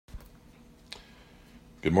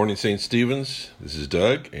Good morning, St. Stephen's. This is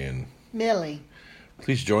Doug and Millie.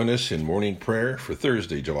 Please join us in morning prayer for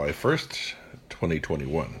Thursday, July 1st,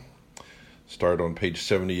 2021. Start on page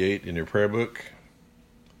 78 in your prayer book.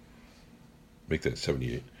 Make that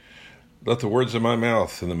 78. Let the words of my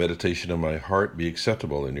mouth and the meditation of my heart be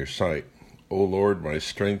acceptable in your sight, O Lord, my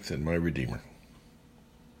strength and my Redeemer.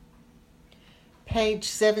 Page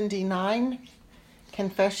 79,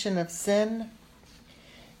 Confession of Sin.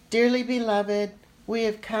 Dearly beloved, we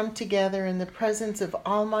have come together in the presence of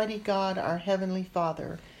Almighty God, our Heavenly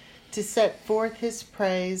Father, to set forth His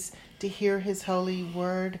praise, to hear His holy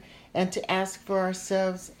word, and to ask for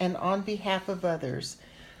ourselves and on behalf of others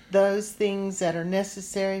those things that are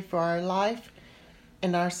necessary for our life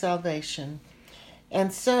and our salvation.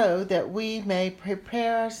 And so that we may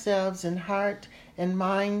prepare ourselves in heart and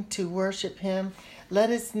mind to worship Him, let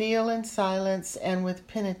us kneel in silence and with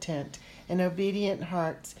penitent and obedient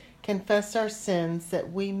hearts confess our sins,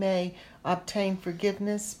 that we may obtain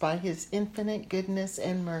forgiveness by His infinite goodness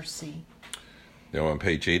and mercy. Now on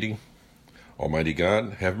page 80, Almighty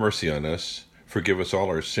God, have mercy on us, forgive us all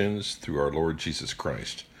our sins through our Lord Jesus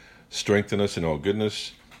Christ. Strengthen us in all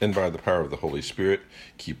goodness, and by the power of the Holy Spirit,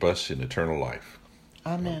 keep us in eternal life.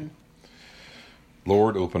 Amen.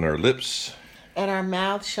 Lord, open our lips, and our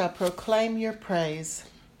mouth shall proclaim your praise.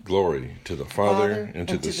 Glory to the Father, and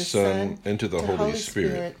to the Son, and to the Holy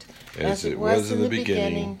Spirit, as it was in the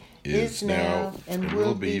beginning, is now, and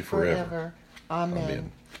will be forever.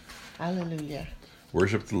 Amen. Hallelujah.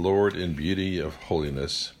 Worship the Lord in beauty of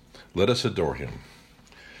holiness. Let us adore Him.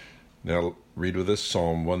 Now read with us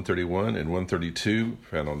Psalm 131 and 132,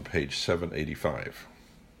 found on page 785.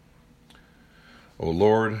 O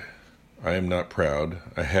Lord, I am not proud,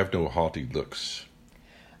 I have no haughty looks.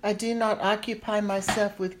 I do not occupy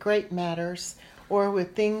myself with great matters, or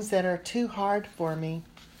with things that are too hard for me.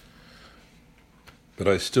 But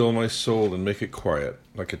I still my soul and make it quiet,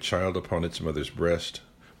 like a child upon its mother's breast.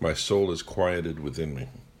 My soul is quieted within me.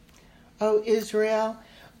 O Israel,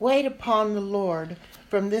 wait upon the Lord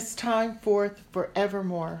from this time forth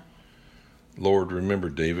forevermore. Lord, remember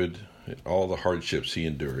David and all the hardships he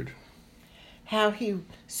endured. How he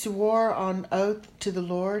swore on oath to the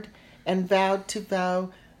Lord and vowed to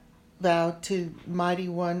Mighty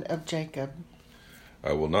One of Jacob.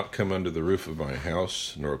 I will not come under the roof of my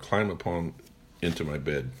house, nor climb into my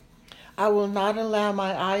bed. I will not allow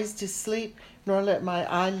my eyes to sleep, nor let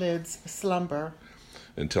my eyelids slumber,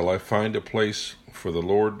 until I find a place for the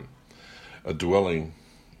Lord, a dwelling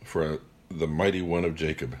for the Mighty One of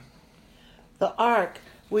Jacob. The ark,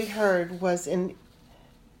 we heard, was in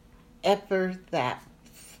Ephrathah.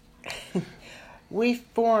 We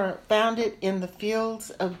found it in the fields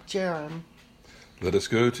of Jearim. Let us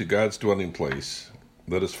go to God's dwelling place.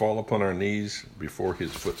 Let us fall upon our knees before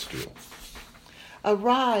His footstool.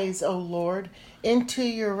 Arise, O Lord, into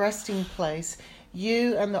your resting place,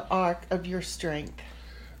 you and the ark of your strength.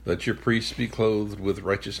 Let your priests be clothed with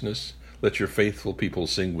righteousness. Let your faithful people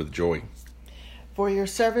sing with joy. For your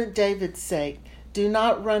servant David's sake, do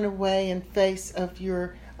not run away in face of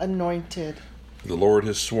your anointed. The Lord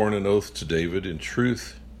has sworn an oath to David. In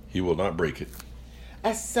truth, He will not break it.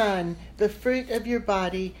 A son, the fruit of your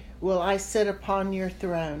body, will I set upon your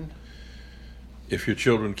throne. If your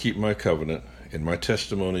children keep my covenant and my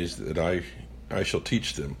testimonies that I shall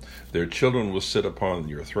teach them, their children will sit upon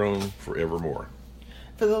your throne forevermore.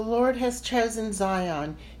 For the Lord has chosen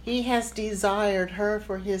Zion. He has desired her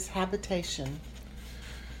for His habitation.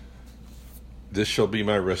 This shall be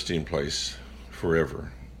my resting place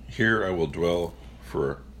forever. Here I will dwell,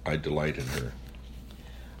 for I delight in her.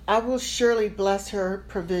 I will surely bless her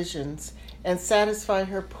provisions and satisfy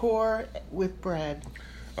her poor with bread.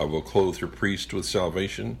 I will clothe her priest with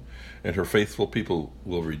salvation, and her faithful people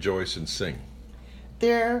will rejoice and sing.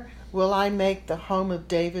 There will I make the home of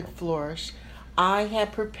David flourish. I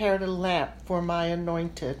have prepared a lamp for my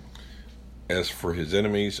anointed. As for his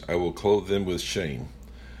enemies, I will clothe them with shame.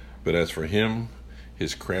 But as for him,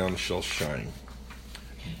 his crown shall shine.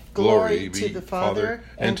 Glory to the Father,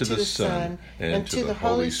 and to the Son, and to the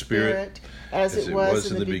Holy Spirit, as it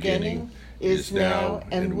was in the beginning, is now,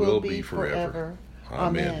 and will be forever.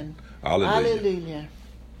 Amen. Alleluia. Alleluia.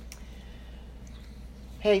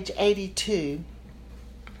 Page 82.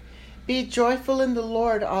 Be joyful in the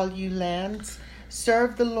Lord, all you lands.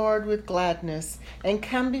 Serve the Lord with gladness, and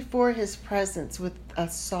come before His presence with a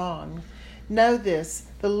song. Know this,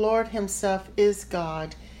 the Lord Himself is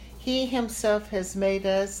God. He Himself has made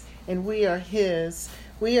us, and we are His.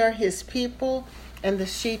 We are His people and the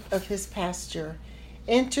sheep of His pasture.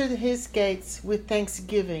 Enter His gates with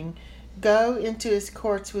thanksgiving. Go into His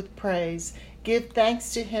courts with praise. Give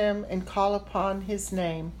thanks to him and call upon his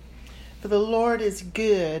name. For the Lord is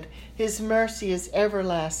good, his mercy is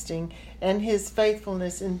everlasting, and his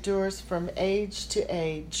faithfulness endures from age to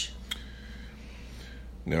age.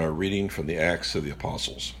 Now a reading from the Acts of the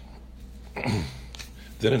Apostles.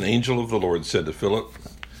 Then an angel of the Lord said to Philip,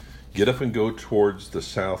 "Get up and go towards the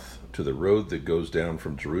south to the road that goes down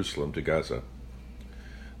from Jerusalem to Gaza.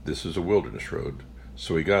 This is a wilderness road."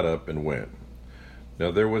 So he got up and went.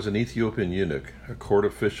 Now there was an Ethiopian eunuch, a court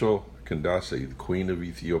official, Candace, the queen of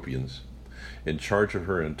Ethiopians, in charge of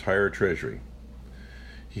her entire treasury.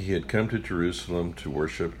 He had come to Jerusalem to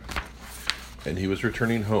worship, and he was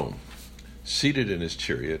returning home. Seated in his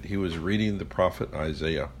chariot, he was reading the prophet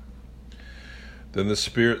Isaiah. Then the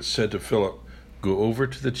Spirit said to Philip, "Go over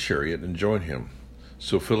to the chariot and join him."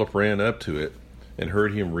 So Philip ran up to it and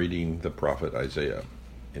heard him reading the prophet Isaiah.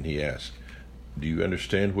 And he asked, "Do you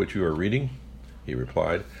understand what you are reading?" He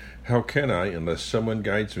replied, "How can I unless someone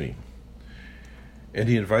guides me?" And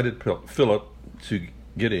he invited Philip to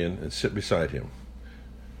get in and sit beside him.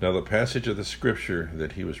 Now the passage of the scripture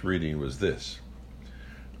that he was reading was this: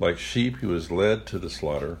 "Like sheep he was led to the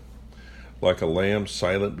slaughter, like a lamb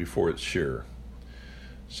silent before its shearer.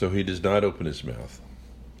 So he does not open his mouth.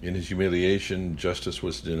 In his humiliation justice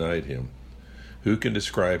was denied him. Who can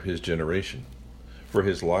describe his generation? For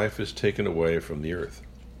his life is taken away from the earth."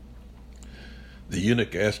 The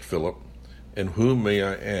eunuch asked Philip, "And whom, may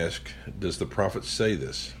I ask, does the prophet say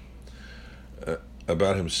this?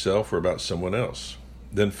 About himself or about someone else?"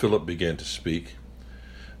 Then Philip began to speak,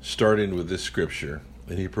 starting with this scripture,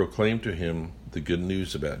 and he proclaimed to him the good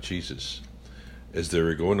news about Jesus. As they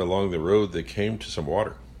were going along the road, they came to some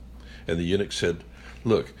water. And the eunuch said,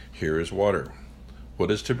 "Look, here is water.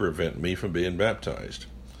 What is to prevent me from being baptized?"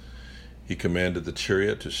 He commanded the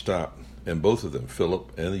chariot to stop, and both of them,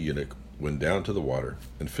 Philip and the eunuch, went down to the water,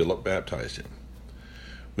 and Philip baptized him.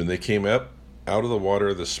 When they came up out of the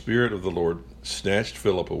water, the Spirit of the Lord snatched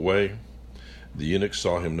Philip away. The eunuch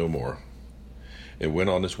saw him no more, and went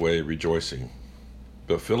on his way rejoicing.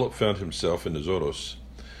 But Philip found himself in Azotus,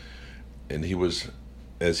 and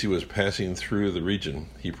as he was passing through the region,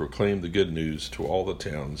 he proclaimed the good news to all the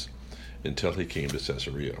towns until he came to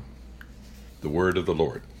Caesarea. The word of the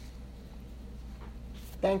Lord.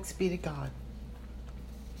 Thanks be to God.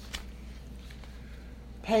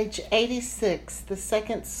 Page 86, the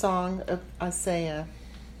second song of Isaiah.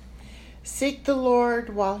 Seek the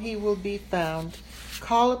Lord while he will be found.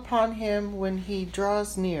 Call upon him when he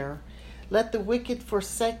draws near. Let the wicked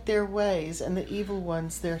forsake their ways, and the evil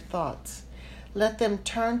ones their thoughts. Let them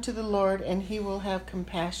turn to the Lord, and he will have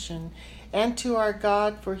compassion, and to our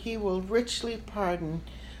God, for he will richly pardon.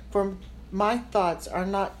 For my thoughts are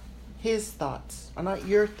not his thoughts, are not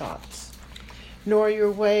your thoughts, nor your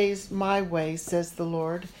ways my ways, says the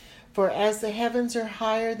Lord. For as the heavens are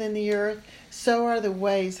higher than the earth, so are the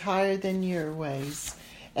ways higher than your ways,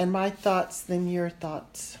 and my thoughts than your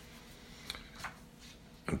thoughts.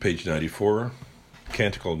 On page 94,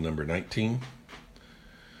 Canticle number 19.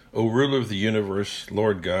 O ruler of the universe,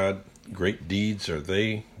 Lord God, great deeds are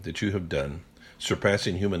they that you have done,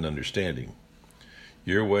 surpassing human understanding.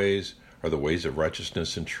 Your ways are the ways of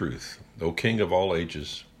righteousness and truth. O King of all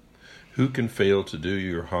ages, who can fail to do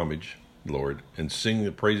your homage, Lord, and sing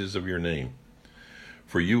the praises of your name?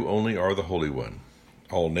 For you only are the Holy One.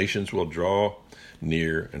 All nations will draw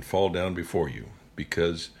near and fall down before you,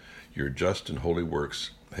 because your just and holy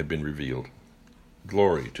works have been revealed.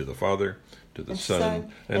 Glory to the Father, to the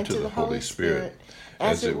Son, and to the Holy Spirit,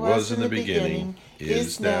 as it was in the beginning,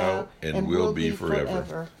 is now, and will be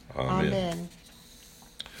forever. Amen.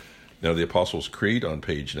 Now the Apostles' Creed on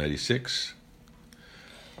page 96.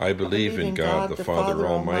 I believe in God the Father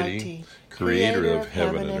Almighty, creator of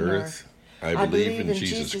heaven and earth. I believe in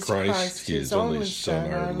Jesus Christ, his only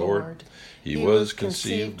Son, our Lord. He was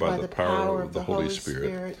conceived by the power of the Holy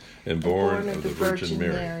Spirit and born of the Virgin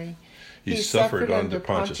Mary. He suffered under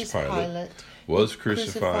Pontius Pilate, was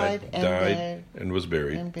crucified, died, and was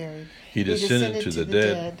buried. He descended to the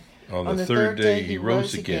dead. On the third day he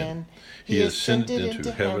rose again. He ascended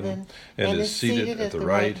into heaven and is seated at the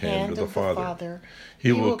right hand of the Father.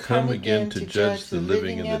 He will come again to judge the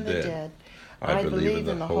living and the dead. I believe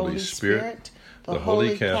in the Holy Spirit, the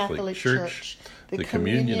Holy Catholic Church, the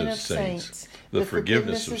communion of saints, the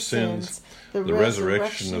forgiveness of sins, the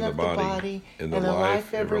resurrection of the body, and the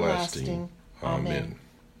life everlasting. Amen.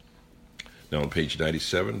 Now on page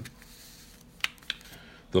 97.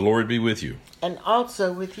 The Lord be with you. And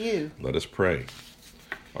also with you. Let us pray.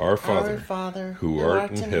 Our Father, who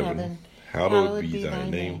art in heaven, hallowed be thy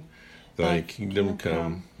name. Thy kingdom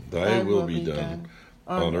come, thy will be done,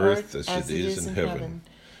 on earth as it is in heaven.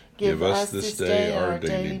 Give us this day our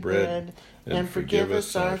daily bread, and forgive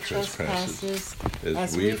us our trespasses,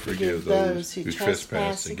 as we forgive those who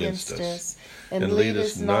trespass against us. And lead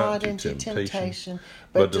us not into temptation,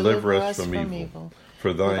 but deliver us from evil.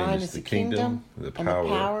 For thine is the kingdom, the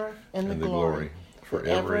power, and the glory,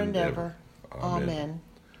 forever and ever. Amen.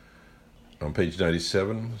 On page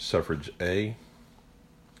 97, suffrage A.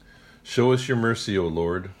 Show us your mercy, O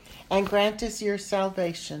Lord. And grant us your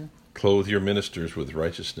salvation. Clothe your ministers with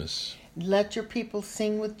righteousness. Let your people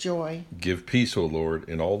sing with joy. Give peace, O Lord,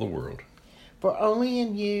 in all the world. For only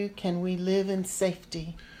in you can we live in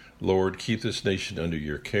safety. Lord, keep this nation under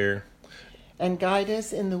your care. And guide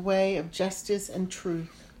us in the way of justice and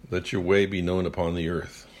truth. Let your way be known upon the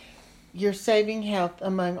earth. Your saving health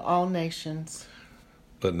among all nations.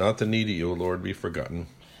 Let not the needy, O Lord, be forgotten.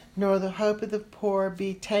 Nor the hope of the poor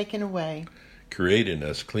be taken away. Create in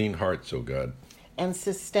us clean hearts, O God. And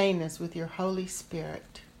sustain us with your Holy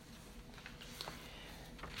Spirit.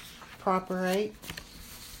 Proper 8.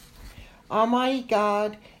 Almighty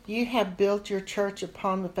God, you have built your church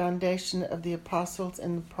upon the foundation of the apostles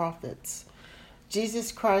and the prophets,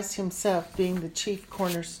 Jesus Christ himself being the chief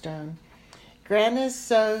cornerstone. Grant us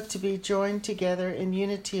so to be joined together in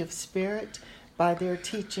unity of spirit by their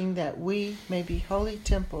teaching, that we may be holy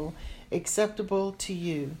temple acceptable to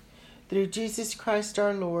you. Through Jesus Christ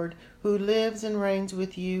our Lord, who lives and reigns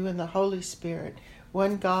with you in the Holy Spirit,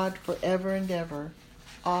 one God, forever and ever.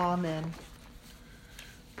 Amen.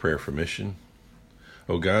 Prayer for mission.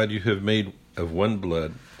 O God, you have made of one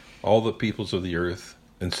blood all the peoples of the earth,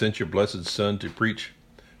 and sent your blessed Son to preach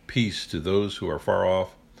peace to those who are far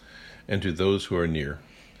off and to those who are near.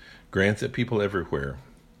 Grant that people everywhere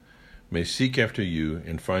may seek after you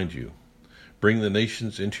and find you. Bring the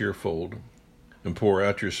nations into your fold, and pour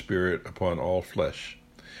out your Spirit upon all flesh,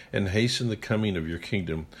 and hasten the coming of your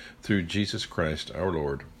kingdom through Jesus Christ our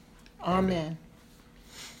Lord. Amen.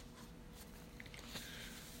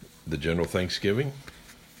 The General Thanksgiving.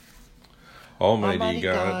 Almighty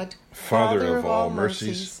God, Father of all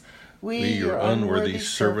mercies, we, your unworthy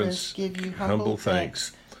servants, give you humble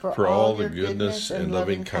thanks for all the goodness and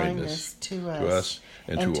loving kindness to us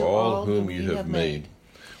and to all whom you have made.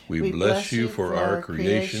 We bless you for our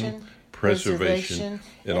creation, preservation,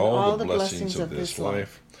 and all the blessings of this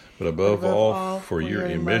life, but above all for your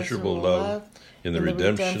immeasurable love in the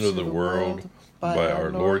redemption of the world by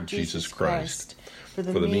our Lord Jesus Christ, for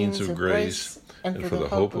the means of grace and for the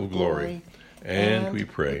hope of glory. And we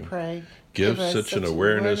pray, give such an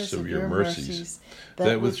awareness of your mercies,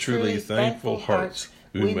 that with truly thankful hearts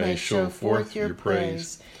we may show forth your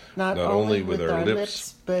praise, not only with our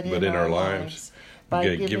lips, but in our lives,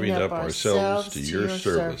 by giving up ourselves to your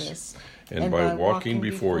service, and by walking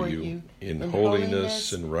before you in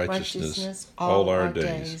holiness and righteousness all our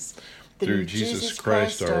days. Through Jesus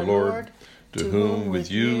Christ our Lord, to whom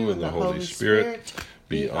with you and the Holy Spirit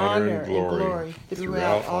be honor and glory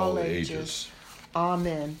throughout all ages.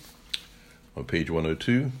 Amen. On page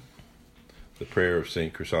 102, the prayer of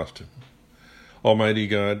St. Chrysostom. Almighty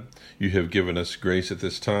God, you have given us grace at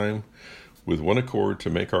this time, with one accord, to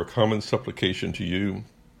make our common supplication to you.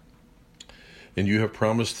 And you have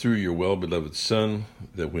promised through your well-beloved Son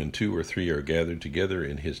that when 2 or 3 are gathered together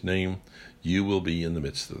in his name, you will be in the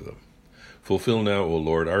midst of them. Fulfill now, O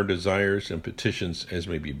Lord, our desires and petitions as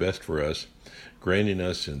may be best for us, granting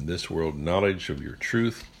us in this world knowledge of your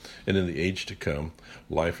truth, and in the age to come,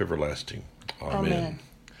 life everlasting. Amen.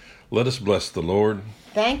 Let us bless the Lord.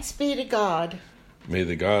 Thanks be to God. May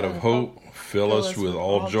the God of hope fill us with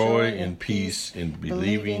all joy and peace in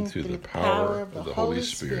believing through the power of the Holy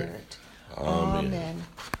Spirit. Amen.